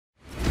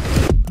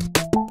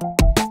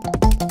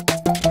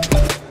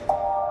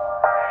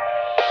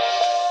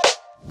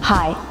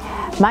Hi,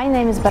 my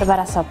name is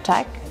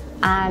Sobczak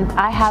and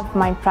I have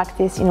my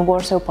practice in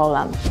Warsaw,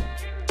 Poland.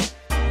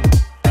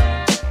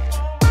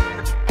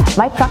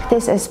 My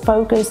practice is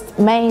focused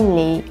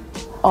mainly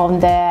on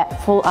the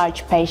full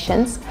arch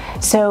patients,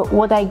 so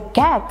what I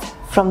get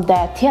from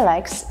the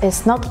TLX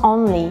is not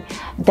only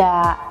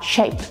the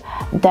shape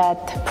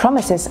that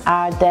promises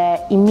are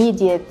the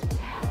immediate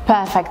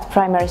perfect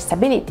primary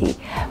stability,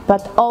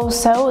 but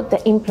also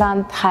the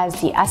implant has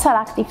the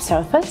SL-active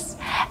surface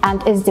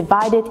and is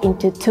divided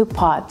into two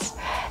parts,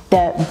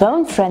 the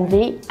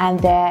bone-friendly and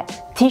the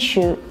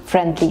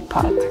tissue-friendly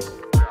part.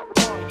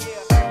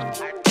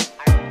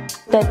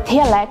 The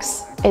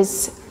TLX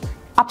is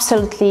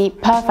absolutely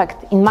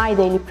perfect in my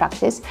daily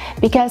practice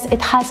because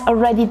it has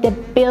already the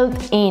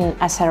built-in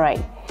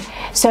SRA.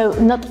 So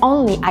not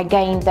only I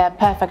gain the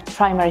perfect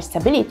primary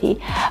stability,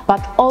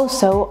 but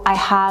also I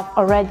have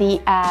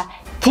already a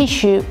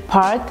tissue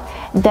part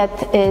that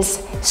is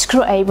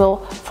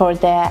screwable for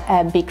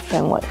the big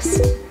frameworks.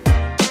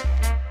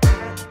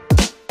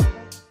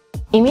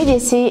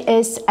 Immediacy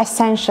is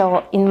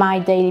essential in my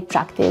daily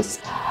practice.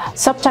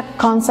 Sobczak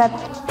concept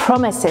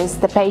promises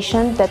the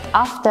patient that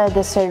after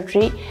the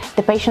surgery,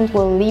 the patient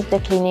will leave the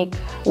clinic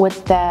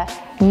with the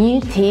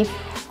new teeth,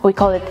 we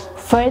call it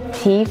third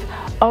teeth,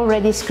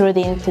 already screwed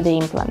into the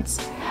implants.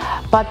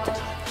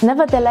 But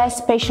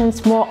nevertheless,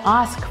 patients more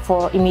ask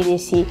for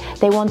immediacy.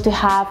 They want to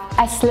have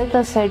as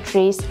little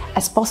surgeries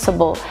as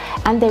possible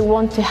and they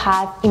want to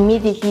have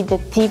immediately the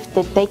teeth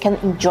that they can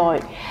enjoy.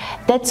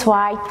 That's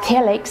why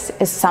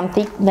TLX is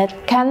something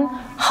that can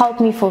help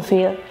me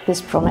fulfill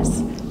this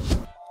promise.